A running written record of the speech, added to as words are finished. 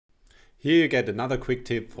Here you get another quick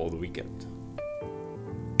tip for the weekend.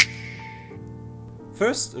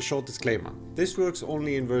 First, a short disclaimer. This works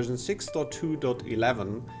only in version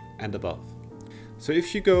 6.2.11 and above. So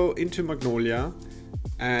if you go into Magnolia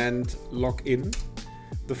and log in,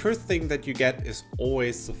 the first thing that you get is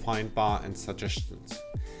always the find bar and suggestions.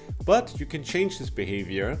 But you can change this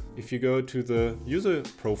behavior. If you go to the user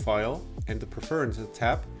profile and the preferences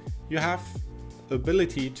tab, you have the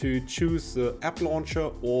ability to choose the app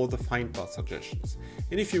launcher or the find bar suggestions.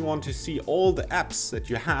 And if you want to see all the apps that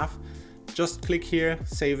you have, just click here,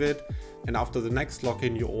 save it, and after the next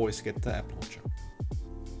login you always get the app launcher.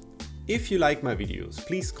 If you like my videos,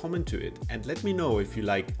 please comment to it and let me know if you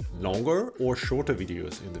like longer or shorter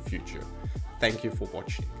videos in the future. Thank you for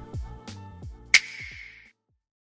watching.